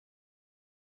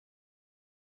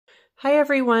Hi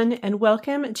everyone, and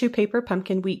welcome to Paper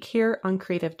Pumpkin Week here on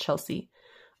Creative Chelsea.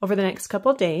 Over the next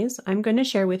couple days, I'm going to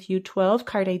share with you 12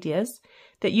 card ideas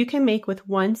that you can make with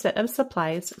one set of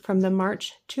supplies from the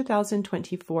March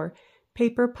 2024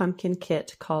 Paper Pumpkin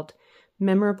Kit called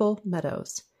Memorable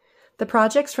Meadows. The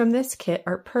projects from this kit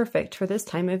are perfect for this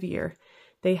time of year.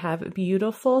 They have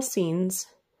beautiful scenes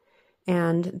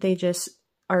and they just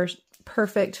are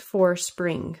perfect for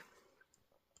spring.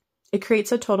 It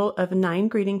creates a total of 9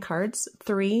 greeting cards,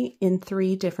 3 in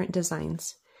 3 different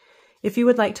designs. If you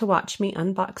would like to watch me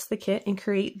unbox the kit and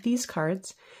create these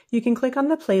cards, you can click on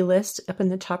the playlist up in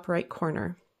the top right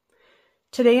corner.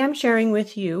 Today I'm sharing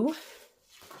with you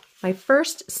my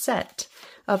first set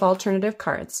of alternative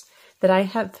cards that I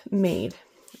have made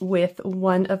with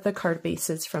one of the card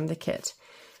bases from the kit.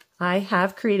 I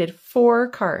have created 4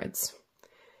 cards.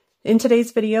 In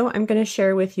today's video, I'm going to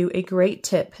share with you a great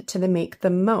tip to make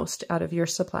the most out of your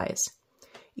supplies.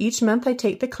 Each month I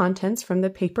take the contents from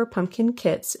the Paper Pumpkin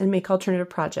kits and make alternative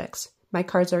projects. My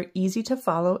cards are easy to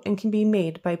follow and can be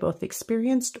made by both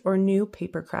experienced or new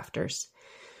paper crafters.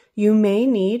 You may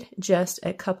need just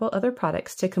a couple other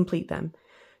products to complete them.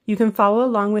 You can follow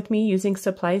along with me using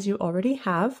supplies you already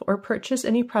have or purchase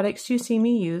any products you see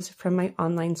me use from my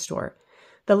online store.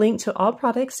 The link to all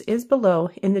products is below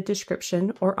in the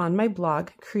description or on my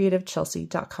blog,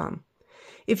 creativechelsea.com.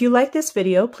 If you like this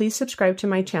video, please subscribe to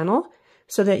my channel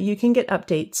so that you can get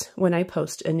updates when I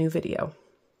post a new video.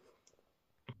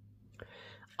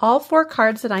 All 4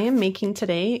 cards that I am making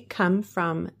today come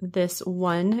from this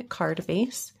one card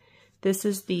base. This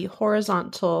is the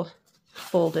horizontal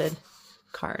folded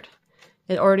card.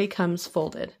 It already comes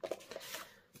folded.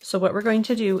 So what we're going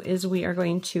to do is we are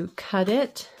going to cut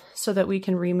it so that we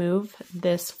can remove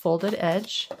this folded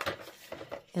edge.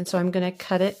 And so I'm going to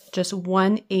cut it just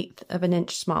 1/8 of an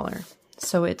inch smaller.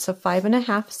 So it's a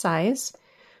 5.5 size.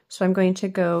 So I'm going to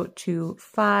go to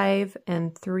 5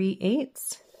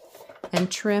 3/8 and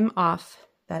trim off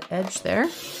that edge there.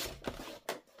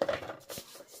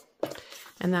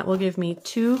 And that will give me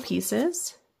 2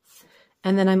 pieces.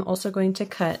 And then I'm also going to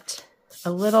cut a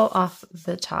little off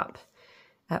the top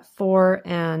at 4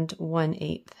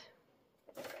 1/8.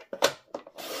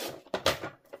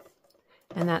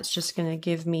 And that's just going to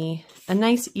give me a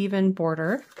nice even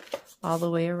border all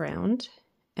the way around.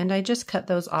 And I just cut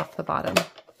those off the bottom.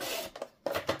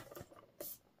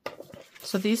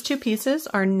 So these 2 pieces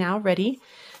are now ready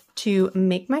to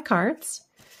make my cards.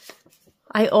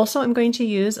 I also am going to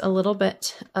use a little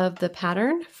bit of the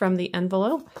pattern from the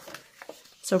envelope.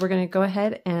 So we're going to go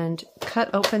ahead and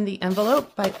cut open the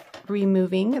envelope by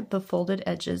removing the folded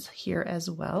edges here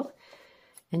as well.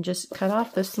 And just cut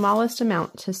off the smallest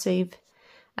amount to save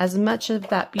as much of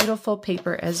that beautiful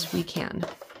paper as we can.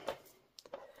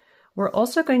 We're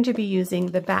also going to be using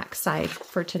the back side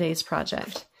for today's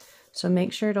project. So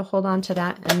make sure to hold on to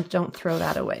that and don't throw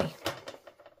that away.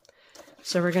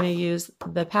 So we're going to use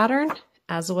the pattern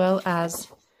as well as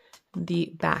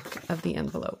the back of the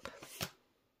envelope.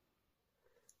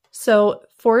 So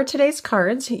for today's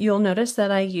cards, you'll notice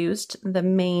that I used the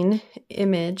main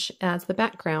image as the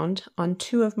background on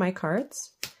 2 of my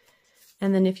cards.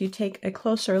 And then if you take a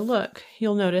closer look,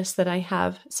 you'll notice that I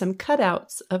have some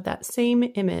cutouts of that same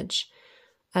image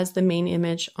as the main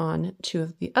image on 2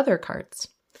 of the other cards.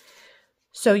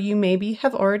 So you maybe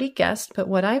have already guessed, but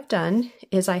what I've done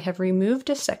is I have removed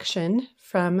a section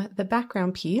from the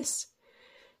background piece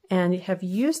and have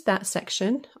used that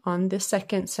section on the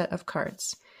second set of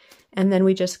cards. And then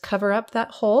we just cover up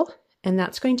that hole, and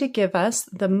that's going to give us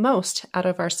the most out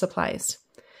of our supplies.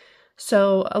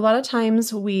 So a lot of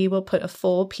times we will put a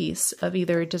full piece of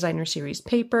either designer series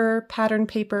paper, pattern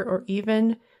paper, or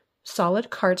even solid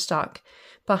cardstock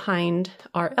behind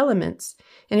our elements.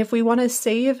 And if we want to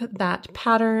save that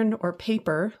pattern or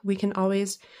paper, we can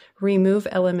always remove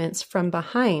elements from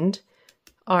behind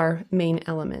our main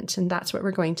element. And that's what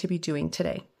we're going to be doing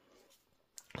today.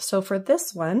 So for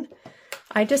this one,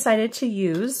 I decided to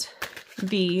use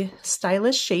the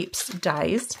Stylish Shapes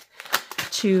dies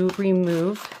to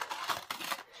remove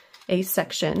a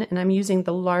section, and I'm using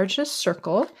the largest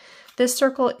circle. This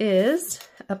circle is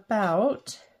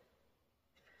about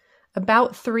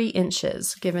 3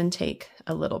 inches, give and take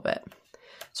a little bit.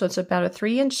 So it's about a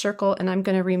 3-inch circle, and I'm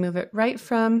going to remove it right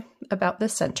from about the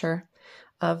center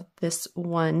of this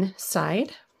one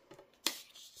side.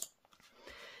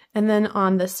 And then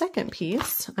on the second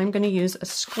piece, I'm going to use a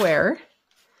square.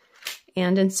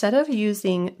 And instead of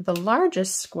using the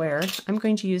largest square, I'm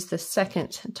going to use the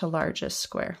second to largest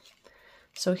square.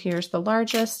 So here's the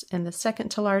largest and the second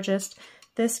to largest.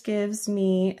 This gives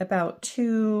me about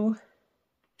 2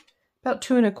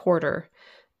 1/4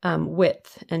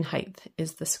 width and height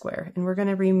is the square. And we're going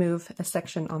to remove a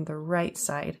section on the right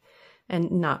side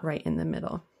and not right in the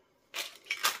middle.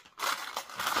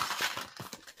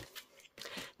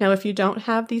 Now, if you don't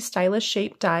have these stylish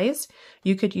shaped dies,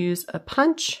 you could use a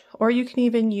punch, or you can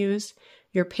even use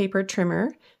your paper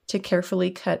trimmer to carefully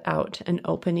cut out an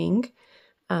opening.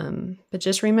 But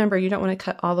just remember, you don't want to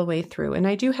cut all the way through. And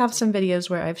I do have some videos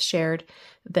where I've shared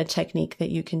the technique that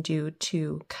you can do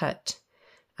to cut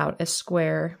out a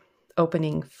square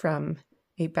opening from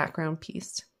a background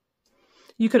piece.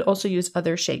 You could also use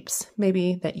other shapes,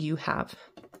 maybe that you have.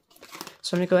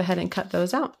 So I'm going to go ahead and cut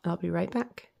those out. I'll be right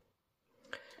back.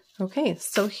 Okay,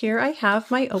 so here I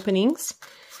have my openings.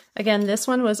 Again, this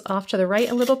one was off to the right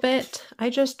a little bit. I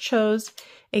just chose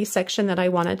a section that I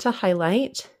wanted to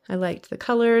highlight. I liked the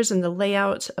colors and the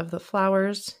layout of the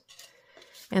flowers.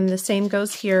 And the same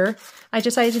goes here. I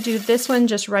decided to do this one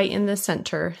just right in the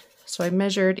center. So I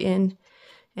measured in,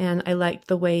 and I liked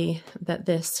the way that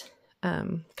this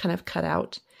kind of cut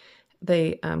out.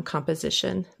 The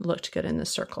composition looked good in the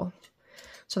circle.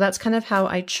 So that's kind of how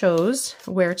I chose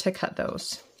where to cut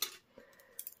those.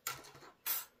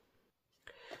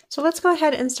 So let's go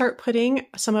ahead and start putting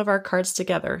some of our cards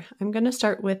together. I'm going to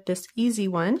start with this easy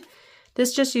one.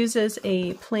 This just uses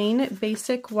a plain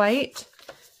basic white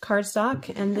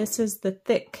cardstock, and this is the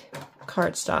thick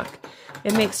cardstock.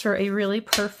 It makes for a really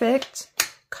perfect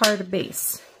card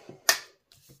base.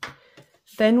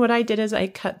 Then what I did is I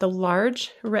cut the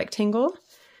large rectangle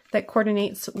that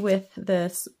coordinates with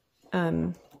this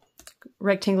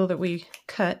rectangle that we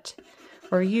cut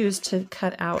or used to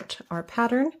cut out our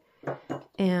pattern.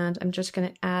 And I'm just going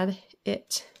to add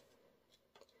it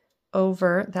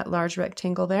over that large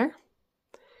rectangle there.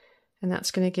 And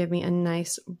that's going to give me a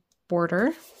nice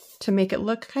border to make it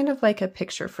look kind of like a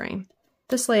picture frame.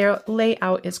 This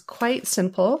layout is quite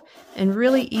simple and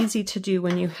really easy to do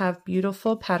when you have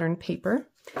beautiful pattern paper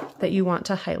that you want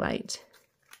to highlight.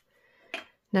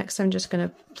 Next, I'm just going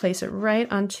to place it right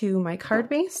onto my card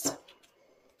base.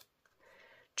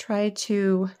 Try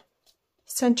to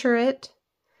center it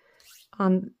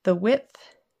on the width,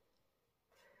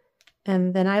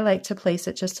 and then I like to place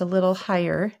it just a little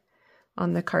higher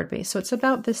on the card base. So it's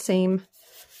about the same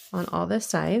on all the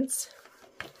sides.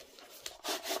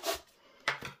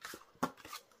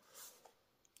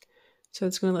 So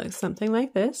it's going to look something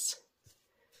like this.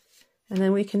 And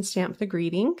then we can stamp the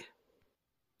greeting.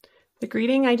 The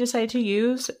greeting I decided to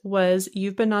use was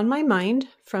 "You've Been on My Mind"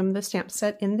 from the stamp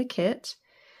set in the kit.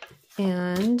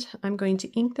 And I'm going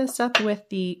to ink this up with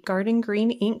the garden green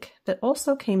ink that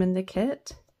also came in the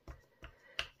kit.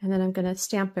 And then I'm going to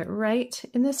stamp it right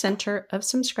in the center of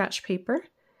some scratch paper.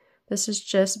 This is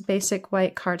just basic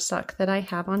white cardstock that I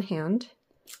have on hand.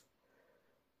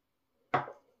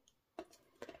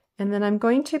 And then I'm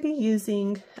going to be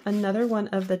using another one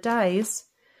of the dies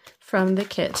from the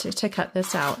kit to cut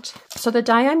this out. So the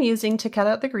die I'm using to cut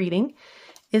out the greeting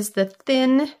is the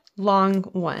thin, long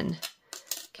one.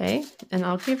 Okay, and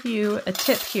I'll give you a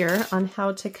tip here on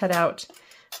how to cut out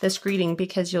this greeting,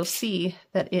 because you'll see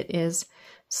that it is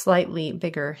slightly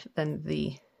bigger than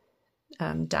the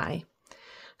die.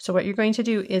 So what you're going to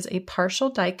do is a partial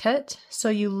die cut. So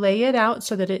you lay it out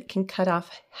so that it can cut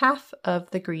off half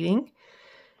of the greeting.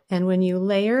 And when you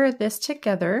layer this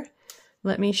together,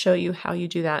 let me show you how you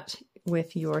do that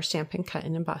with your Stampin' Cut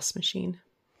and Emboss machine.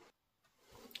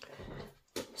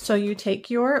 So you take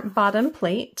your bottom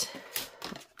plate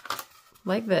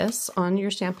like this on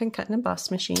your Stampin' Cut and Emboss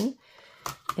machine,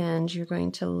 and you're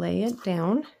going to lay it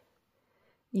down.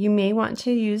 You may want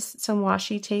to use some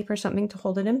washi tape or something to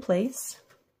hold it in place.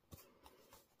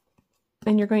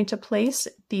 And you're going to place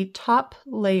the top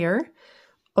layer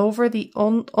over the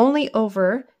only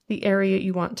over the area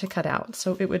you want to cut out.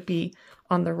 So it would be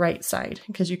on the right side,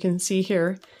 because you can see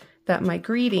here that my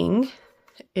greeting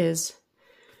is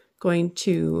going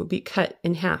to be cut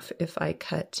in half if I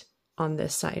cut on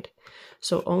this side.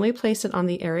 So only place it on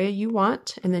the area you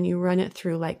want, and then you run it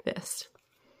through like this.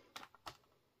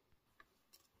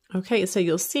 Okay, so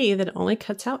you'll see that it only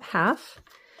cuts out half,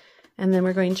 and then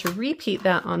we're going to repeat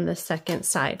that on the second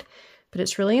side. But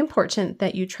it's really important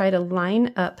that you try to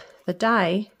line up the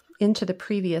die into the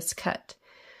previous cut.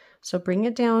 So bring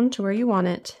it down to where you want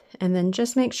it, and then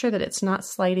just make sure that it's not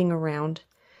sliding around.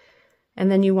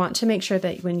 And then you want to make sure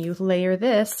that when you layer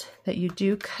this, that you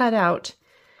do cut out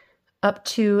up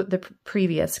to the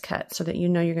previous cut, so that you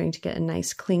know you're going to get a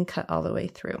nice clean cut all the way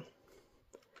through.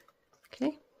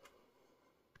 Okay.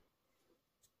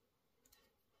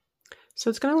 So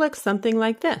it's going to look something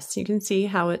like this. You can see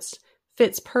how it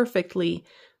fits perfectly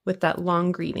with that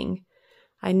long greeting.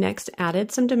 I next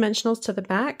added some dimensionals to the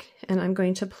back, and I'm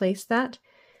going to place that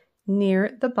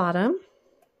near the bottom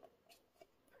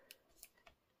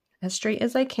as straight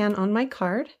as I can on my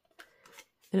card,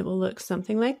 and it will look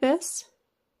something like this.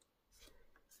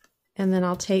 And then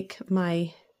I'll take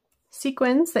my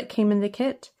sequins that came in the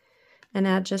kit and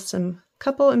add just some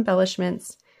couple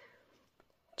embellishments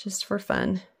just for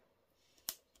fun.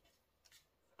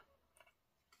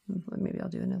 Maybe I'll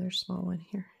do another small one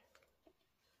here.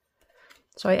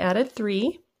 So I added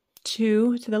 3,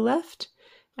 2 to the left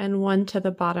and 1 to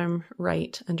the bottom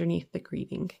right underneath the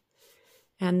greeting.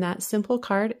 And that simple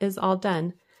card is all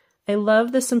done. I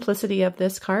love the simplicity of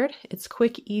this card. It's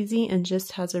quick, easy, and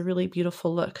just has a really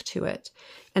beautiful look to it,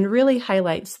 and really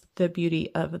highlights the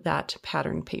beauty of that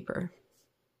pattern paper.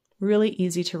 Really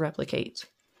easy to replicate.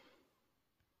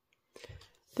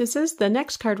 This is the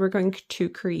next card we're going to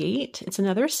create. It's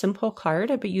another simple card,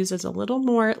 but uses a little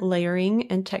more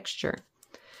layering and texture.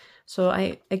 So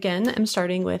I, again, am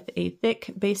starting with a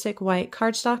thick basic white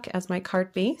cardstock as my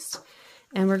card base.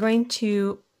 And we're going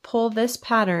to pull this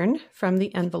pattern from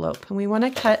the envelope. And we want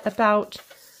to cut about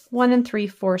 1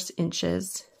 3/4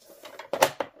 inches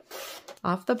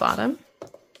off the bottom.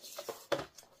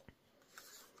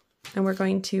 And we're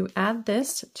going to add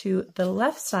this to the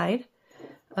left side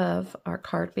of our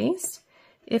card base.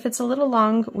 If it's a little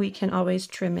long, we can always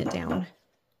trim it down.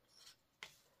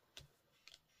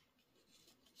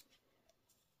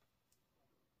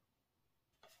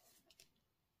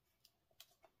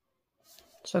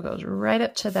 So it goes right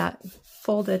up to that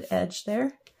folded edge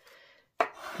there.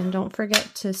 And don't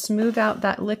forget to smooth out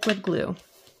that liquid glue.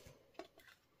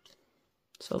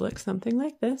 So it looks something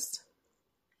like this.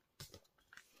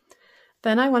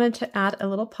 Then I wanted to add a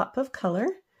little pop of color.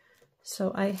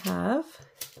 So I have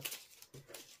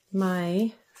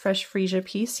my fresh Freesia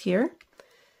piece here,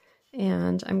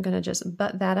 and I'm going to just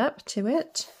butt that up to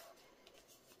it.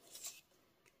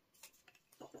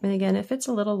 And again, if it's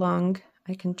a little long,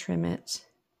 I can trim it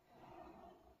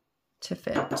to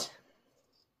fit.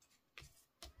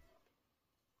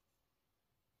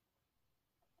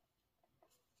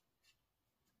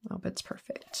 Oh, but it's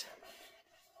perfect.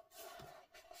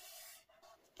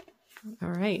 All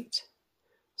right.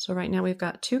 So right now we've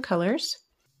got 2 colors.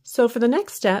 So for the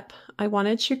next step, I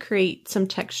wanted to create some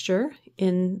texture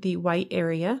in the white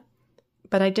area,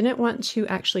 but I didn't want to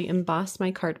actually emboss my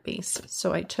card base.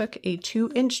 So I took a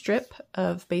 2-inch strip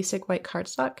of basic white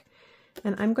cardstock,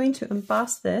 and I'm going to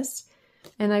emboss this.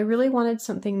 And I really wanted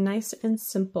something nice and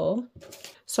simple.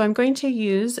 So I'm going to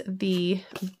use the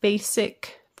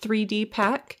basic 3D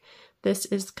pack. This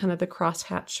is kind of the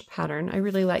crosshatch pattern. I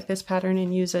really like this pattern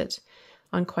and use it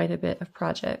on quite a bit of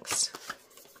projects.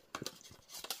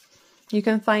 You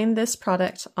can find this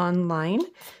product online,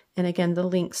 and again, the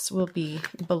links will be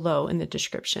below in the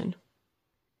description.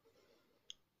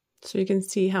 So you can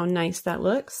see how nice that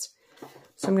looks.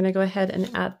 So I'm going to go ahead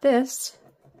and add this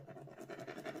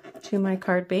to my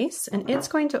card base, and it's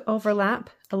going to overlap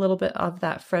a little bit of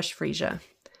that fresh Freesia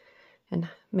and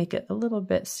make it a little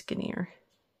bit skinnier.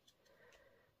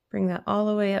 Bring that all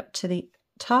the way up to the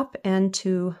top and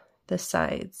to the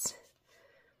sides.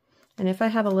 And if I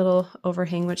have a little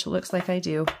overhang, which it looks like I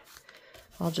do,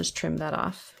 I'll just trim that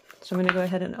off. So I'm going to go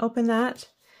ahead and open that,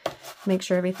 make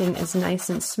sure everything is nice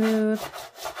and smooth.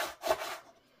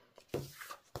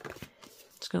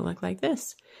 It's going to look like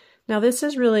this. Now this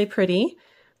is really pretty,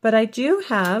 but I do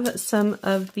have some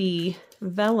of the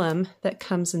vellum that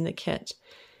comes in the kit,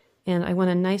 and I want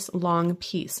a nice long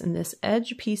piece, and this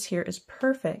edge piece here is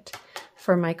perfect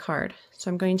for my card.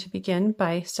 So I'm going to begin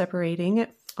by separating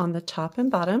it on the top and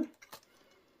bottom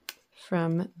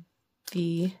from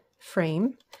the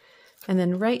frame, and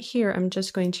then right here I'm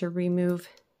just going to remove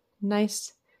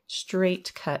nice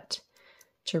straight cut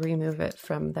to remove it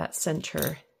from that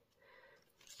center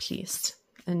piece.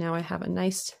 And now I have a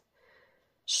nice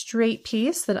straight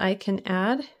piece that I can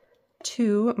add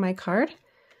to my card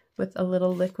with a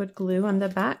little liquid glue on the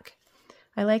back.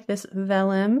 I like this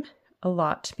vellum a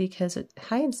lot because it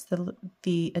hides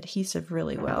the adhesive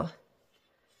really well.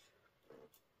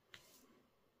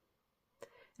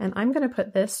 And I'm going to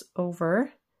put this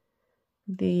over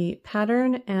the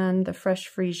pattern and the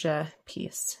fresh Freesia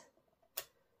piece.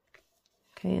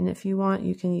 Okay, and if you want,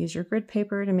 you can use your grid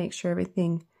paper to make sure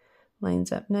everything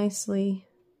lines up nicely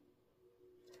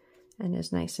and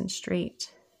is nice and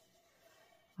straight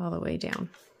all the way down.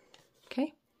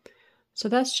 Okay, so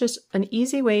that's just an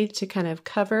easy way to kind of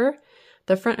cover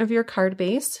the front of your card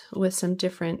base with some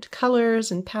different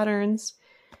colors and patterns.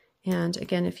 And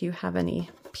again, if you have any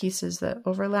pieces that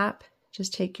overlap,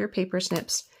 just take your paper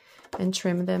snips and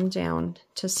trim them down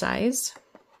to size.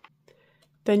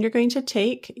 Then you're going to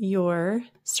take your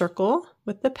circle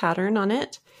with the pattern on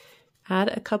it, add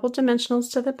a couple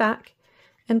dimensionals to the back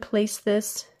and place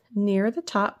this near the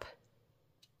top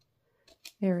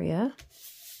area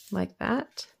like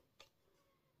that.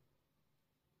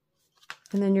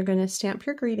 And then you're going to stamp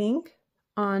your greeting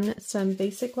on some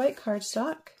basic white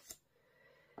cardstock.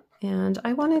 And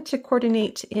I wanted to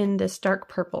coordinate in this dark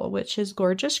purple, which is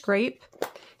Gorgeous Grape.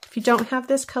 If you don't have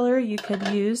this color, you could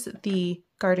use the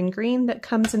garden green that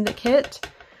comes in the kit,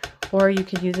 or you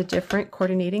could use a different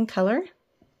coordinating color.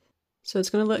 So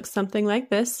it's going to look something like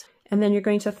this. And then you're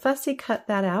going to fussy cut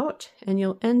that out, and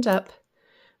you'll end up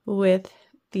with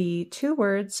the two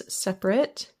words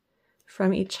separate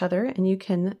from each other, and you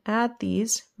can add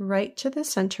these right to the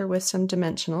center with some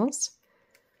dimensionals.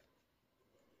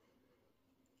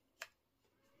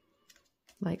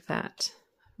 Like that.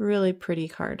 Really pretty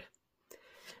card.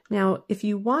 Now, if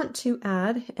you want to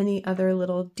add any other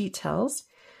little details,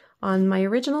 on my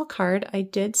original card, I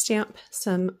did stamp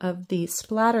some of the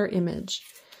splatter image.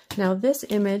 Now, this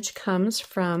image comes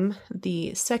from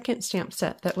the second stamp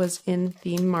set that was in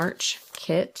the March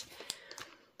kit.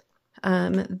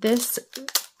 This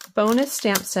bonus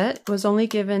stamp set was only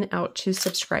given out to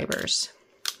subscribers.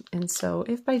 And so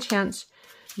if by chance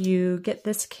you get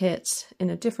this kit in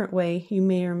a different way, you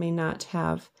may or may not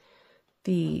have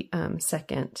the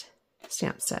second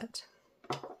stamp set.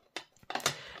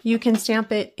 You can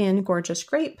stamp it in Gorgeous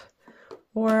Grape,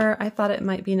 or I thought it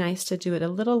might be nice to do it a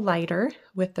little lighter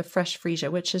with the Fresh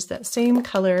Freesia, which is that same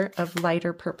color of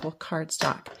lighter purple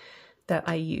cardstock that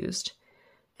I used.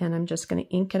 And I'm just going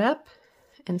to ink it up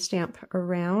and stamp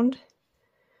around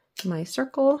my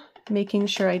circle, making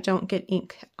sure I don't get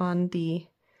ink on the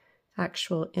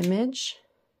actual image,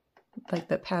 like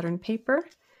the pattern paper.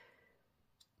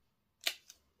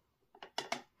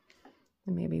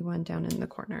 And maybe one down in the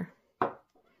corner.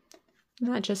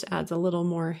 And that just adds a little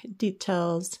more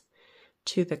details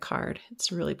to the card.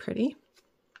 It's really pretty.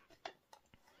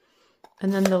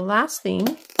 And then the last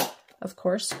thing, of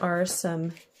course, are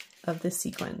some of the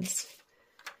sequins.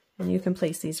 And you can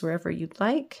place these wherever you'd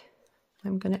like.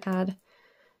 I'm going to add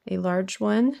a large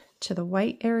one to the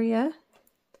white area,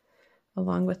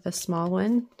 along with a small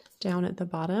one down at the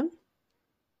bottom.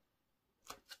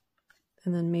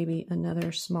 And then maybe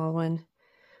another small one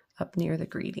up near the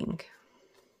greeting.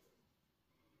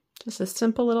 Just a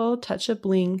simple little touch of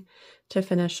bling to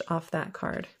finish off that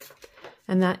card.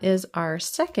 And that is our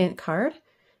second card.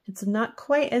 It's not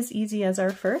quite as easy as our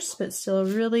first, but still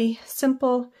really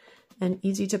simple and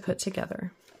easy to put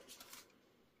together.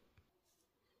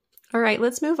 All right,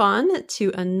 let's move on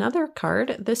to another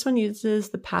card. This one uses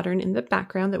the pattern in the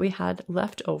background that we had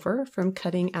left over from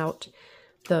cutting out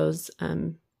those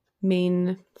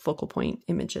main focal point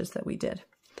images that we did,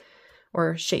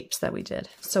 or shapes that we did.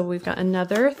 So we've got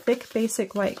another thick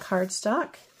basic white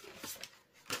cardstock,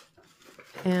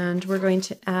 and we're going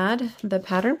to add the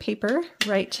pattern paper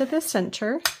right to the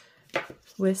center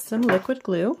with some liquid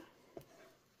glue.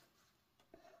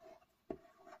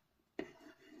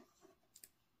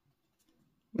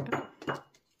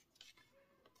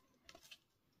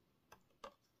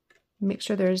 Make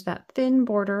sure there's that thin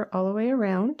border all the way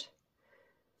around.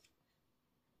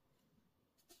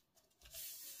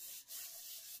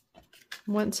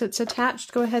 Once it's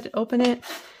attached, go ahead, open it,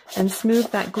 and smooth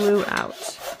that glue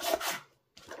out.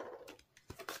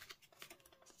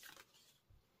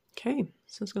 Okay,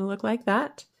 so it's going to look like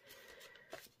that.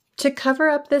 To cover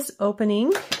up this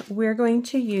opening, we're going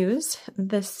to use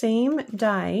the same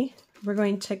die. We're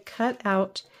going to cut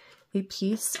out a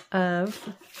piece of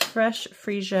Fresh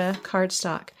Freesia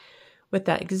cardstock with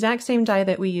that exact same die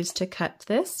that we used to cut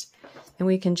this, and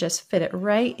we can just fit it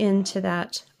right into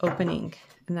that opening,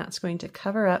 and that's going to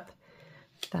cover up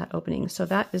that opening. So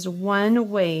that is one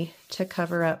way to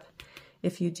cover up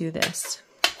if you do this.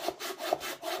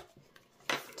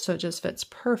 So it just fits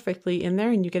perfectly in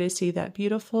there, and you get to see that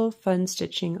beautiful fun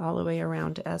stitching all the way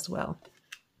around as well.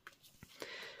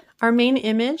 Our main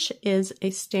image is a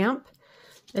stamp.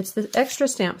 It's the extra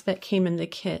stamp that came in the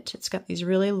kit. It's got these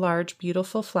really large,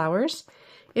 beautiful flowers.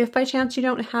 If by chance you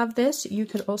don't have this, you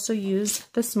could also use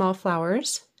the small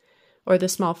flowers or the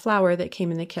small flower that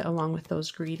came in the kit along with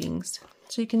those greetings.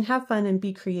 So you can have fun and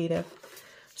be creative.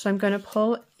 So I'm going to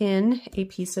pull in a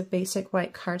piece of basic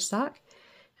white cardstock.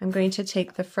 I'm going to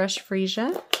take the Fresh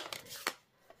Freesia,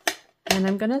 and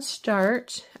I'm going to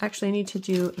start, actually I need to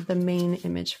do the main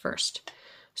image first.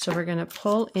 So we're going to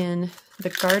pull in the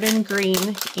garden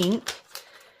green ink,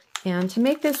 and to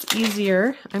make this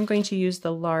easier, I'm going to use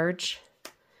the large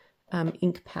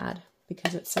ink pad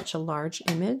because it's such a large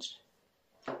image.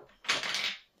 I'm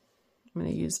going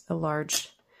to use a large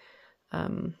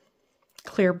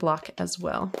clear block as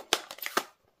well.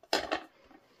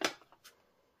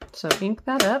 So ink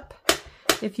that up.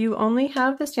 If you only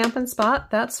have the Stampin'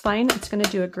 Spot, that's fine. It's going to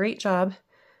do a great job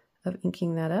of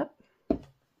inking that up.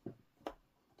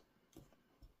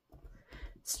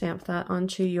 Stamp that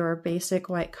onto your basic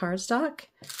white cardstock.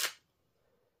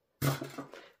 And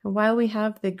while we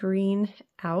have the green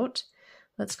out,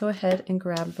 let's go ahead and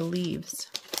grab the leaves.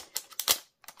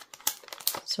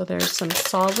 So there's some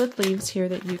solid leaves here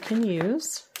that you can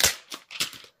use.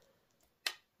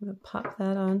 I'm going to pop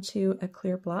that onto a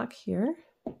clear block here.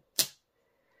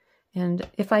 And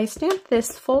if I stamp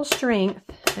this full strength,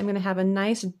 I'm going to have a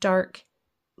nice dark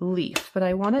leaf, but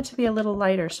I want it to be a little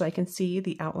lighter so I can see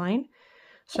the outline.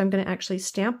 So I'm going to actually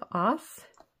stamp off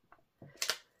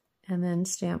and then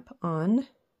stamp on.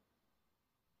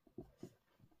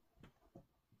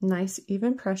 Nice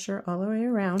even pressure all the way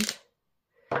around.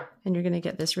 And you're going to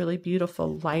get this really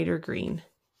beautiful lighter green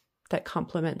that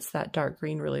complements that dark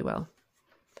green really well.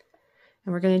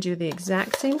 And we're going to do the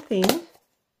exact same thing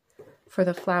for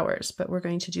the flowers, but we're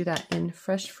going to do that in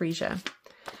fresh freesia.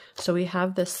 So we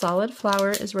have this solid flower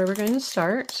is where we're going to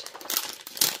start.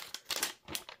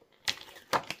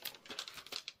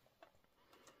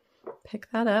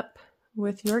 Pick that up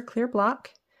with your clear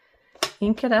block,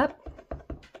 ink it up,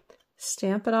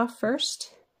 stamp it off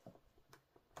first,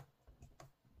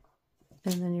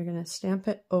 and then you're going to stamp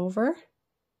it over.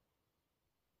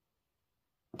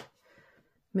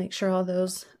 Make sure all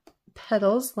those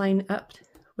petals line up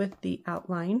with the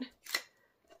outline.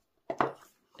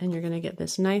 And you're going to get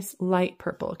this nice light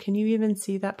purple. Can you even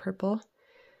see that purple?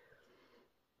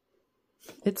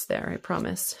 It's there, I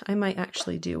promise. I might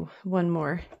actually do one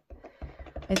more.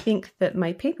 I think that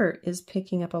my paper is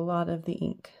picking up a lot of the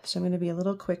ink, so I'm going to be a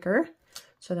little quicker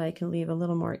so that I can leave a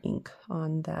little more ink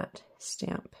on that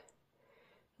stamp.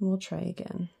 And we'll try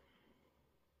again.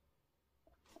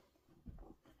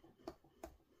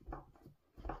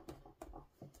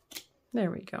 There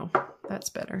we go. That's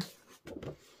better.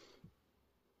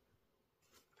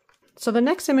 So the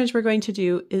next image we're going to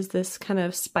do is this kind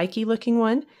of spiky looking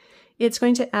one. It's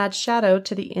going to add shadow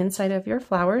to the inside of your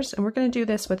flowers, and we're going to do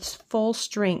this with full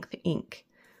strength ink.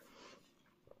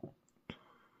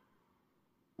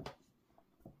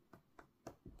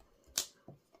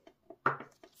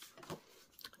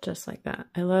 Just like that.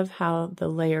 I love how the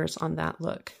layers on that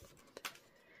look.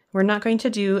 We're not going to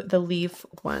do the leaf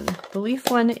one. The leaf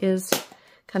one is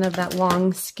kind of that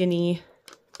long, skinny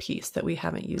piece that we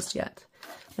haven't used yet.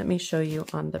 Let me show you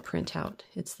on the printout.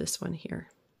 It's this one here.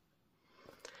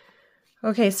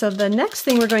 Okay, so the next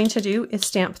thing we're going to do is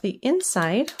stamp the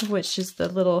inside, which is the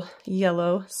little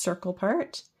yellow circle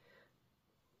part.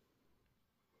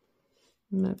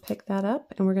 I'm going to pick that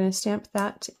up and we're going to stamp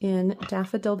that in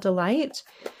Daffodil Delight.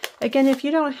 Again, if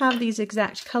you don't have these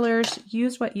exact colors,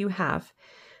 use what you have.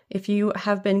 If you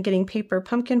have been getting paper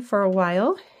pumpkin for a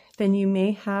while, then you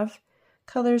may have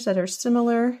colors that are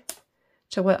similar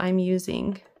to what I'm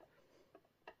using.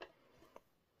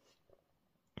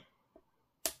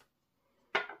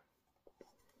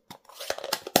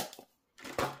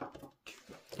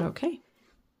 Okay,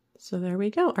 so there we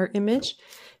go. Our image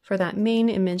for that main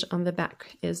image on the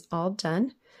back is all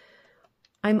done.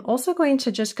 I'm also going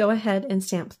to just go ahead and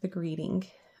stamp the greeting,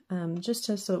 just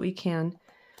so that we can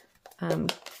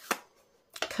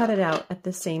cut it out at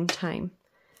the same time.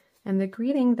 And the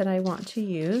greeting that I want to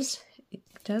use, it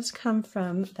does come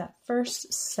from that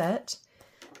first set.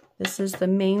 This is the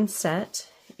main set.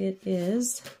 It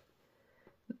is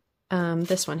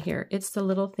this one here. It's the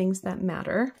Little Things That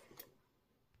Matter.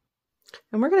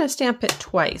 And we're going to stamp it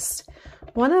twice.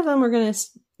 One of them we're going to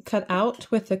cut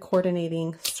out with the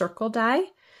coordinating circle die,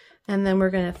 and then we're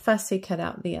going to fussy cut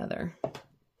out the other.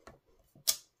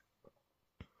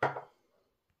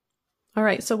 All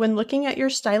right, so when looking at your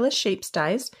Stylish Shapes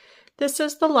dies, this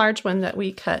is the large one that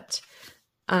we cut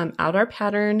out our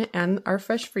pattern and our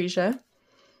fresh freesia.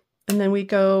 And then we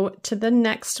go to the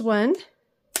next one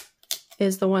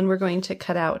is the one we're going to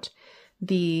cut out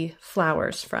the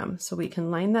flowers from. So we can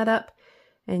line that up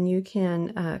and you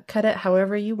can cut it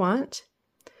however you want.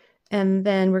 And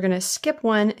then we're going to skip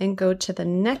one and go to the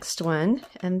next one.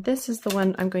 And this is the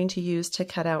one I'm going to use to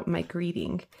cut out my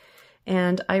greeting.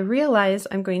 And I realize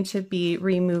I'm going to be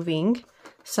removing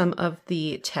some of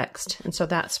the text. And so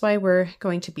that's why we're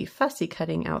going to be fussy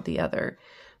cutting out the other.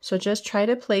 So just try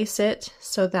to place it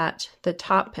so that the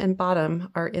top and bottom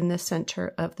are in the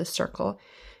center of the circle,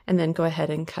 and then go ahead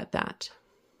and cut that.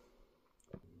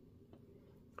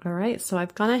 All right, so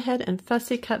I've gone ahead and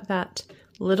fussy cut that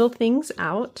Little Things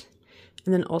out,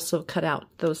 and then also cut out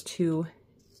those two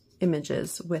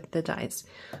images with the dies.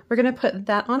 We're going to put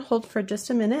that on hold for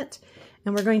just a minute,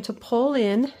 and we're going to pull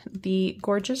in the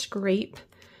Gorgeous Grape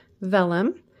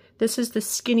vellum. This is the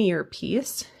skinnier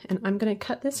piece, and I'm going to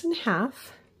cut this in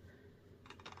half.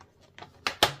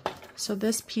 So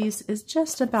this piece is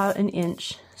just about an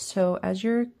inch. So as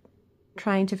you're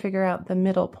trying to figure out the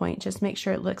middle point, just make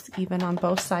sure it looks even on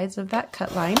both sides of that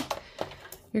cut line.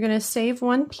 You're going to save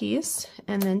one piece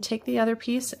and then take the other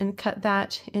piece and cut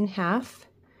that in half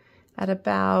at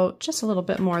about just a little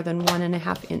bit more than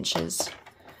 1.5 inches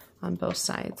on both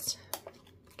sides.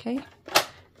 Okay,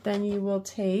 then you will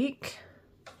take,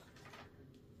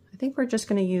 I think we're just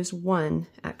going to use one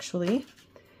actually,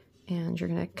 and you're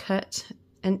going to cut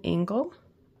an angle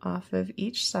off of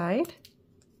each side,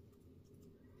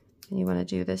 and you want to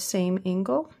do the same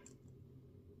angle.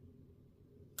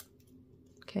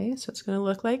 Okay, so it's going to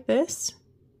look like this,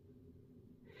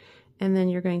 and then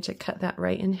you're going to cut that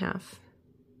right in half.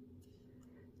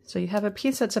 So you have a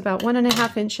piece that's about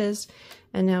 1.5 inches,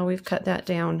 and now we've cut that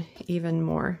down even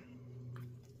more.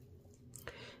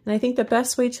 And I think the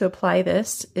best way to apply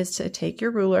this is to take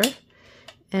your ruler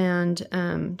and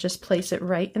just place it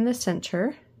right in the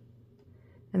center,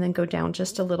 and then go down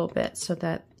just a little bit so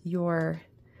that your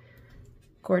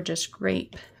gorgeous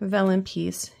grape vellum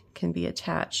piece can be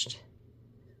attached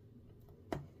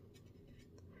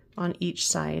on each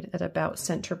side at about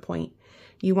center point.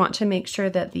 You want to make sure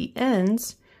that the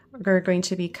ends are going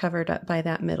to be covered up by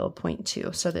that middle point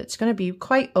too, so that it's going to be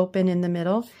quite open in the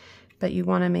middle, but you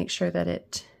want to make sure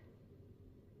that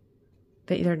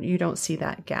you don't see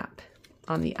that gap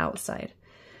on the outside.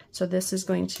 So this is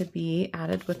going to be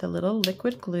added with a little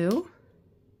liquid glue.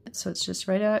 So it's just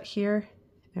right out here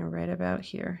and right about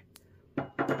here.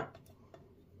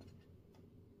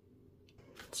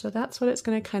 So that's what it's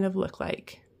going to kind of look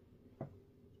like.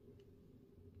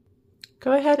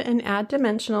 Go ahead and add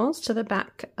dimensionals to the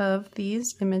back of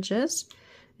these images,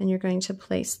 and you're going to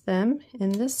place them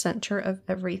in the center of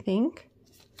everything.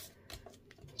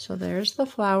 So there's the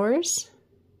flowers.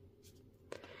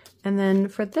 And then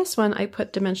for this one, I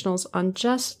put dimensionals on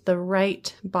just the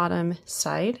right bottom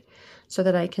side so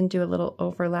that I can do a little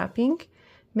overlapping.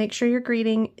 Make sure your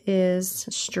greeting is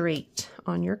straight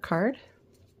on your card.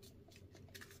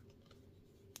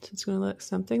 So it's going to look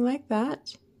something like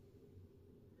that.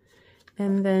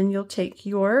 And then you'll take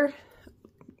your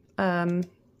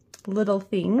little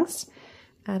things,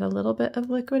 add a little bit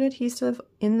of liquid adhesive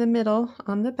in the middle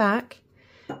on the back,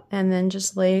 and then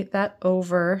just lay that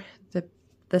over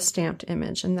the stamped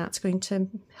image, and that's going to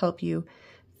help you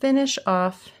finish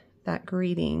off that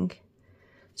greeting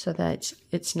so that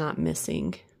it's not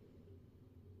missing.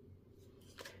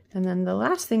 And then the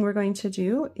last thing we're going to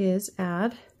do is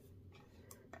add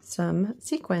some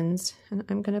sequins, and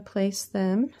I'm going to place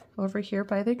them over here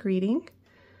by the greeting,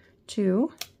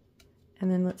 2,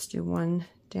 and then let's do 1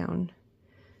 down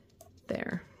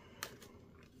there.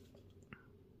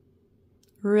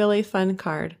 Really fun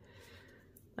card.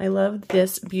 I love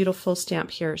this beautiful stamp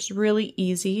here. It's really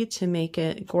easy to make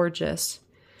it gorgeous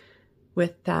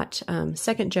with that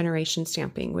second generation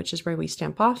stamping, which is where we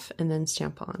stamp off and then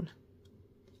stamp on.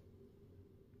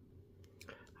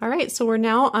 All right, so we're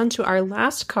now on to our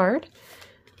last card.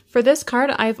 For this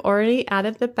card, I've already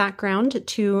added the background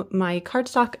to my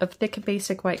cardstock of thick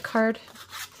basic white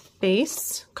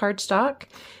Cardbase cardstock,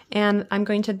 and I'm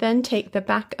going to then take the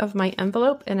back of my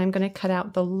envelope and I'm going to cut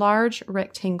out the large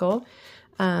rectangle,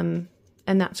 and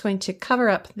that's going to cover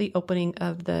up the opening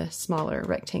of the smaller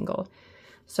rectangle.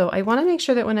 So I want to make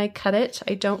sure that when I cut it,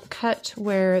 I don't cut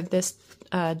where this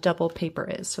double paper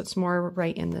is, so it's more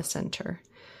right in the center.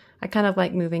 I kind of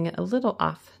like moving it a little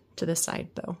off to the side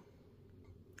though.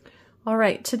 All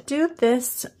right, to do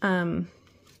this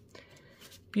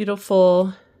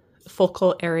beautiful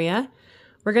focal area,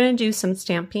 we're going to do some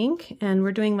stamping, and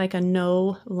we're doing like a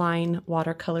no line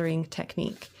watercoloring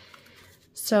technique.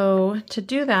 So to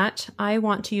do that, I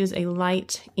want to use a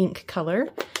light ink color.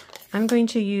 I'm going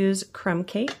to use Crumb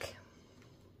Cake,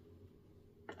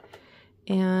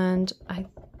 and I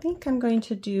think I'm going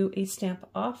to do a stamp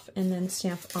off and then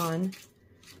stamp on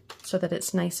so that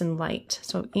it's nice and light.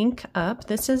 So ink up.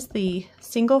 This is the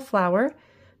single flower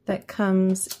that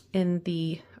comes in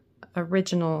the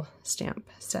original stamp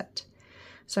set.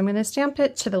 So I'm going to stamp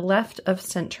it to the left of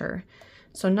center.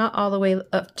 So not all the way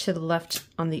up to the left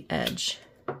on the edge,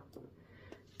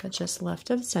 but just left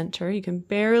of center. You can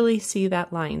barely see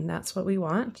that line. That's what we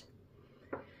want.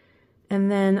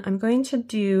 And then I'm going to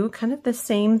do kind of the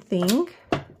same thing.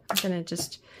 I'm going to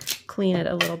just clean it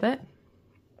a little bit.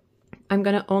 I'm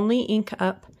going to only ink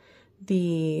up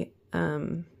the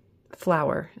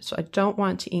flower. So I don't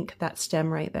want to ink that stem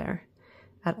right there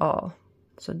at all.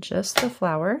 So just the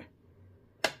flower,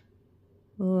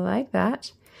 like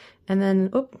that. And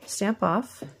then, stamp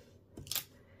off.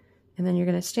 And then you're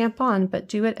going to stamp on, but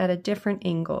do it at a different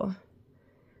angle.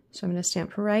 So I'm going to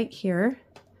stamp right here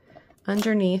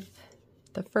underneath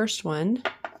the first one.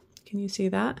 Can you see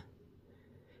that?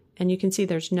 And you can see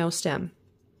there's no stem.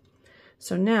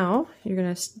 So now you're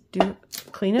going to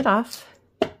clean it off,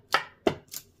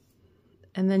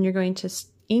 and then you're going to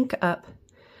ink up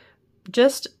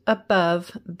just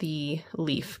above the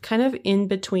leaf, kind of in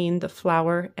between the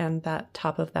flower and that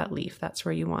top of that leaf. That's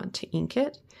where you want to ink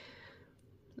it,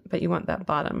 but you want that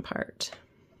bottom part.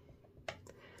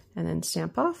 And then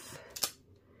stamp off,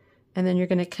 and then you're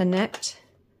going to connect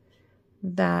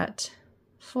that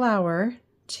flower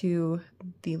to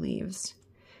the leaves,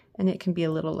 and it can be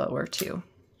a little lower too.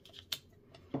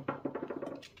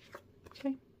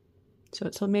 Okay, so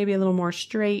it's maybe a little more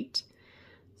straight.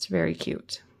 It's very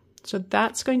cute. So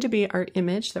that's going to be our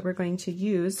image that we're going to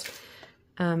use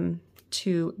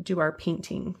to do our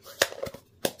painting.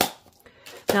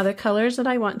 Now the colors that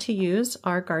I want to use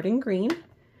are garden green,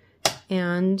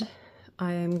 and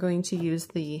I'm going to use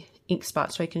the ink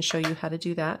spot so I can show you how to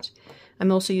do that.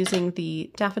 I'm also using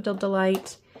the Daffodil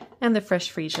Delight and the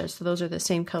Fresh Freesia, so those are the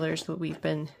same colors that we've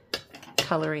been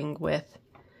coloring with.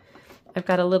 I've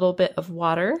got a little bit of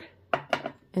water,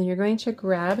 and you're going to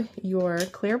grab your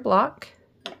clear block.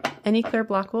 Any clear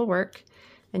block will work,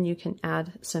 and you can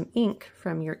add some ink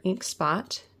from your ink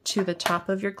spot to the top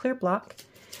of your clear block,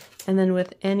 and then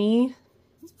with any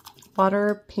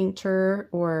water painter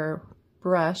or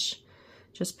brush,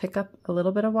 just pick up a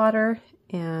little bit of water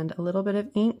and a little bit of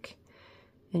ink,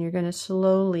 and you're going to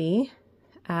slowly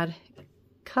add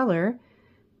color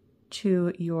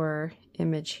to your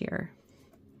image here.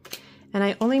 And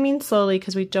I only mean slowly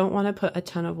because we don't want to put a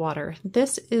ton of water.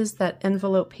 This is that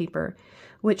envelope paper,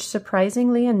 which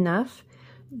surprisingly enough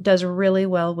does really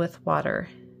well with water.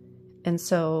 And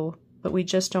so, but we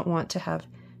just don't want to have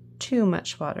too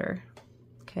much water.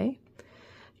 Okay.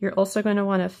 You're also going to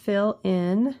want to fill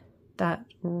in that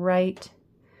right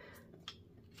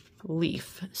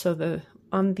leaf. So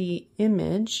on the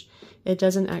image, it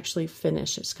doesn't actually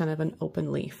finish. It's kind of an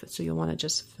open leaf. So you'll want to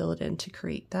just fill it in to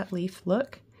create that leaf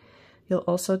look. You'll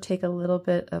also take a little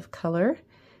bit of color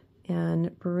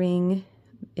and bring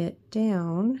it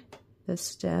down the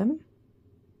stem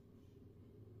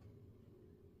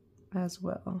as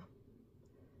well.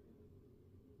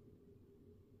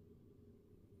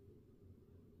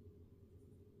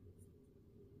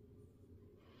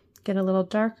 Get a little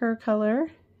darker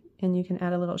color, and you can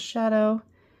add a little shadow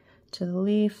to the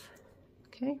leaf.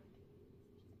 Okay.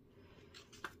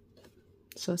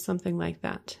 So something like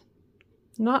that.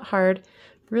 Not hard,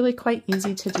 really quite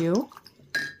easy to do.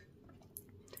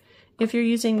 If you're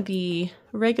using the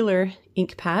regular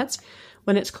ink pads,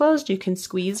 when it's closed, you can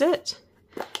squeeze it.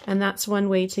 And that's one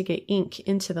way to get ink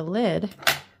into the lid,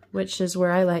 which is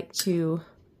where I like to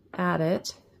add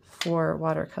it for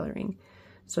watercoloring.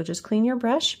 So just clean your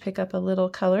brush, pick up a little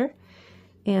color,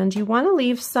 and you want to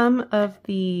leave some of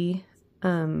the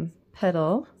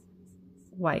petal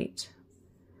white.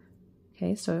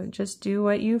 Okay, so just do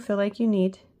what you feel like you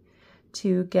need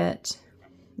to get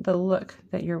the look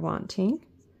that you're wanting.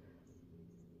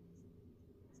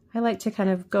 I like to kind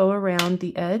of go around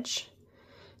the edge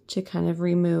to kind of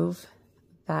remove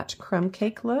that crumb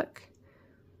cake look.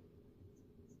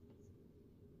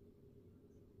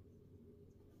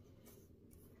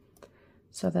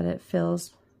 So that it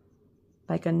feels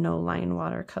like a no-line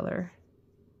watercolor.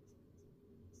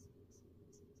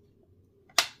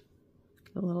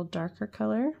 A little darker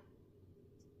color.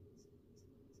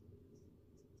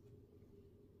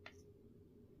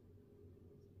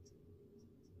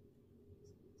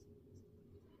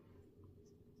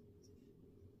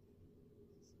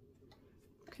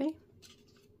 Okay.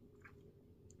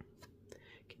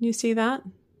 Can you see that?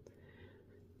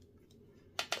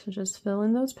 So just fill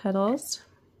in those petals.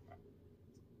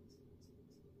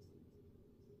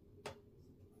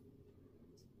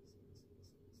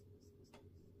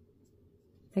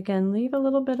 Again, leave a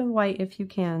little bit of white if you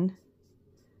can.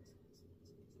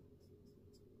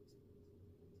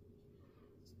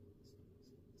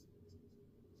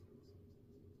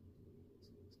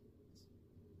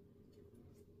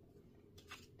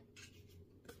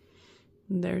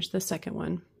 And there's the second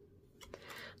one.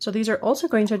 So these are also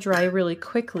going to dry really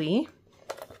quickly,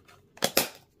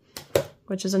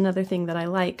 which is another thing that I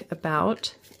like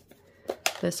about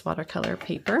this watercolor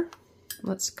paper.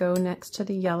 Let's go next to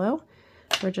the yellow.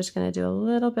 We're just going to do a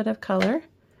little bit of color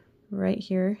right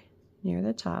here near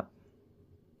the top.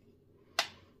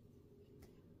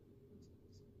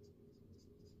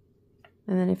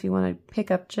 And then if you want to pick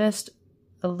up just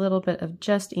a little bit of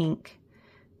just ink,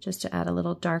 just to add a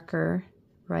little darker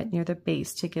right near the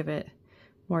base to give it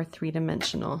more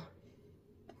three-dimensional.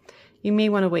 You may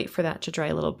want to wait for that to dry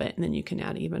a little bit, and then you can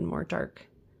add even more dark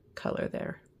color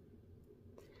there.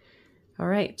 All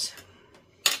right.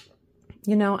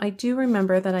 You know, I do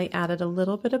remember that I added a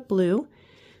little bit of blue.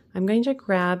 I'm going to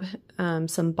grab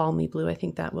some balmy blue. I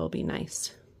think that will be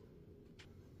nice.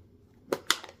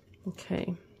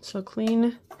 Okay, so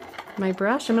clean my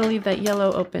brush. I'm going to leave that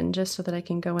yellow open just so that I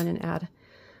can go in and add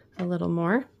a little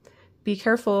more. Be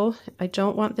careful, I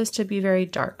don't want this to be very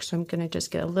dark, so I'm going to just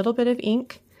get a little bit of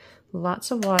ink, lots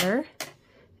of water,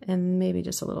 and maybe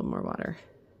just a little more water.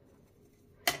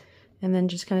 And then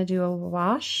just kind of do a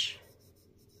wash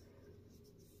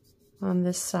on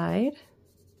this side.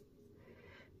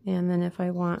 And then if I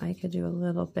want, I could do a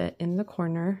little bit in the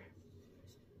corner.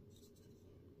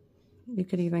 You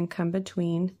could even come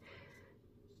between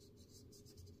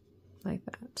like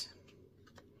that.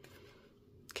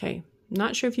 Okay,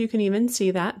 not sure if you can even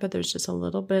see that, but there's just a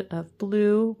little bit of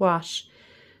blue wash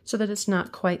so that it's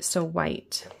not quite so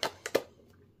white.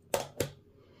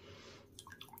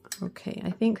 Okay,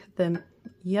 I think the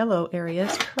yellow area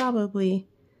is probably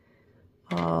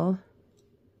all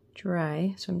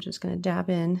dry, so I'm just going to dab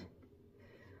in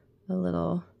a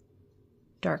little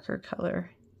darker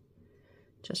color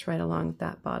just right along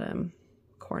that bottom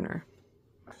corner.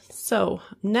 So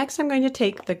next I'm going to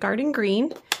take the Garden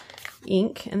Green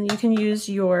ink, and you can use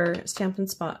your Stampin'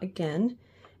 Spot again,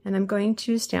 and I'm going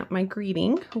to stamp my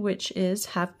greeting, which is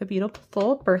have a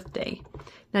beautiful birthday.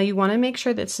 Now you want to make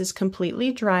sure this is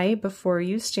completely dry before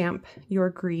you stamp your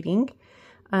greeting.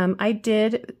 I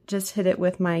did just hit it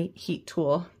with my heat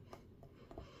tool,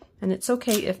 and it's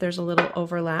okay if there's a little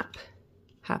overlap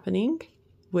happening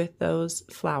with those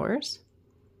flowers.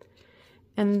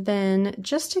 And then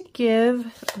just to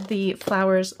give the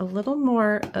flowers a little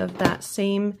more of that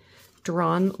same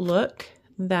drawn look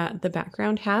that the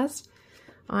background has,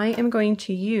 I am going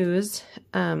to use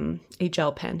a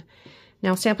gel pen.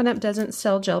 Now Stampin' Up! Doesn't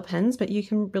sell gel pens, but you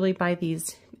can really buy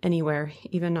these anywhere,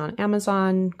 even on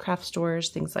Amazon, craft stores,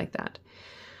 things like that.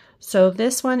 So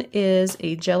this one is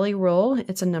a Jelly Roll.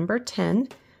 It's a number 10.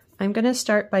 I'm going to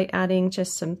start by adding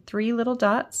just some 3 little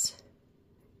dots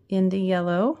in the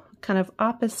yellow, kind of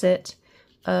opposite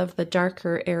of the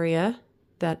darker area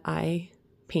that I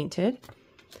painted.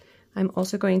 I'm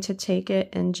also going to take it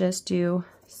and just do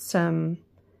some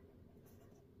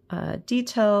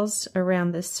details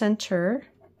around the center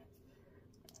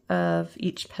of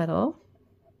each petal.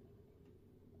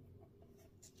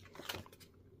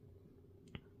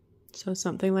 So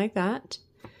something like that.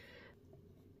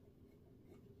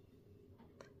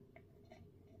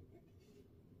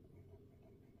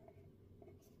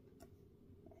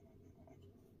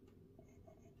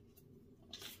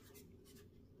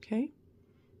 Okay,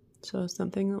 so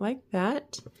something like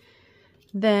that.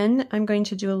 Then I'm going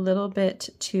to do a little bit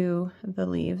to the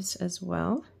leaves as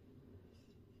well,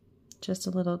 just a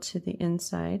little to the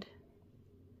inside.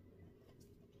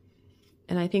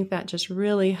 And I think that just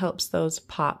really helps those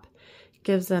pop,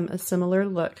 gives them a similar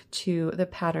look to the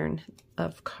pattern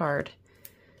of card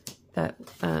that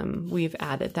we've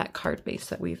added, that card base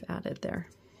that we've added there.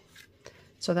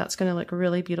 So that's going to look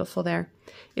really beautiful there.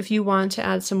 If you want to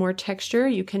add some more texture,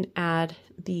 you can add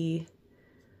the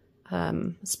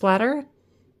splatter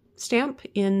stamp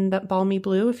in that balmy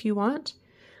blue if you want.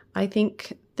 I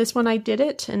think this one I did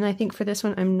it, and I think for this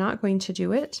one I'm not going to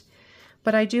do it.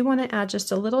 But I do want to add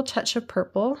just a little touch of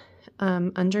purple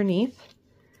underneath.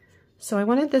 So I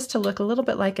wanted this to look a little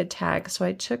bit like a tag. So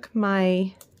I took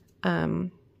my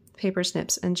paper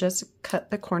snips and just cut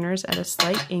the corners at a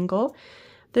slight angle.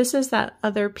 This is that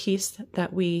other piece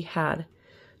that we had.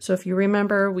 So if you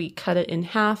remember, we cut it in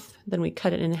half, then we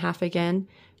cut it in half again,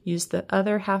 used the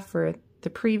other half for the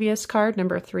previous card,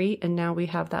 number 3, and now we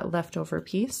have that leftover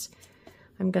piece.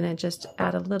 I'm going to just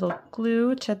add a little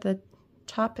glue to the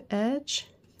top edge,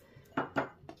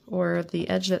 or the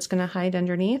edge that's going to hide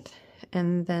underneath,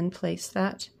 and then place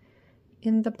that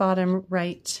in the bottom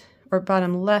right or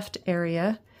bottom left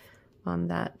area on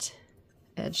that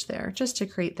edge there, just to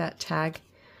create that tag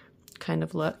kind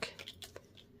of look.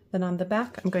 Then on the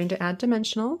back, I'm going to add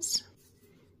dimensionals.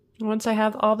 Once I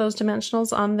have all those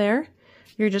dimensionals on there,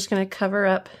 you're just going to cover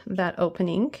up that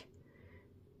opening.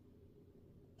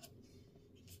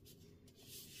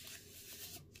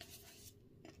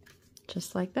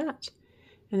 Just like that.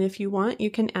 And if you want,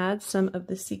 you can add some of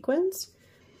the sequins.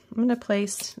 I'm going to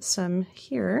place some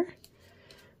here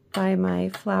by my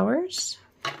flowers.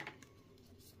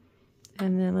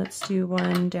 And then let's do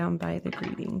one down by the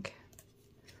greeting.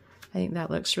 I think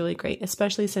that looks really great,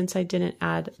 especially since I didn't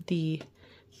add the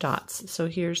dots. So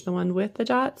here's the one with the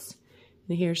dots,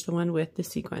 and here's the one with the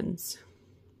sequins.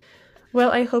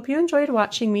 Well, I hope you enjoyed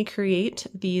watching me create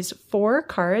these 4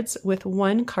 cards with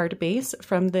 1 card base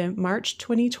from the March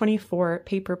 2024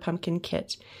 Paper Pumpkin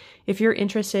Kit. If you're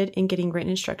interested in getting written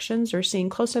instructions or seeing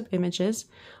close-up images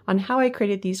on how I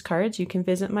created these cards, you can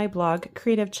visit my blog,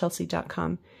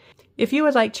 creativechelsea.com. If you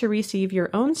would like to receive your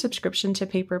own subscription to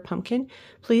Paper Pumpkin,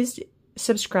 please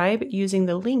subscribe using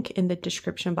the link in the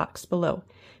description box below.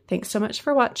 Thanks so much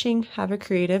for watching. Have a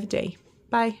creative day.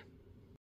 Bye.